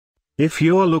If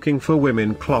you're looking for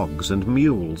women clogs and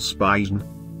mules by YDN,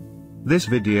 this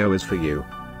video is for you.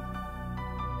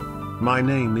 My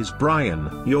name is Brian,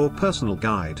 your personal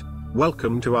guide.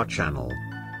 Welcome to our channel.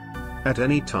 At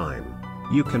any time,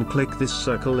 you can click this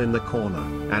circle in the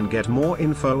corner and get more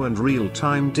info and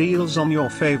real-time deals on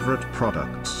your favorite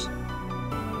products.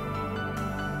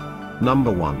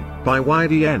 Number 1, by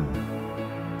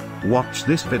YDN. Watch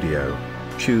this video.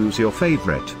 Choose your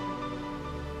favorite.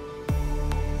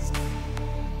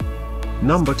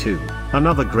 Number 2,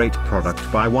 another great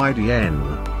product by YDN.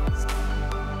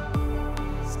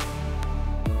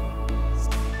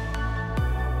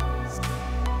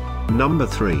 Number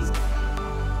 3.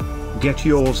 Get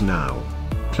yours now.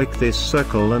 Click this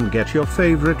circle and get your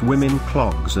favorite women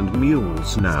clogs and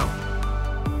mules now.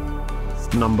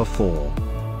 Number 4.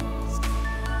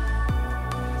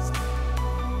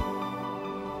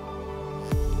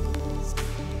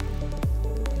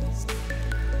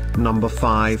 Number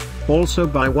 5, also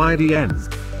by YDN.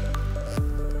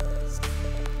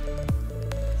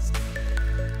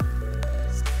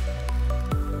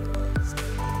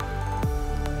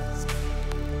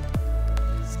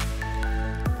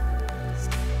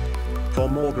 For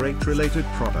more great related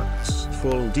products,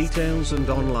 full details and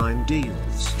online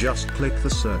deals, just click the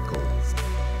circle.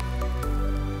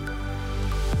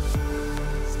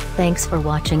 Thanks for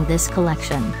watching this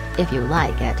collection. If you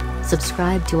like it,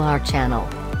 subscribe to our channel.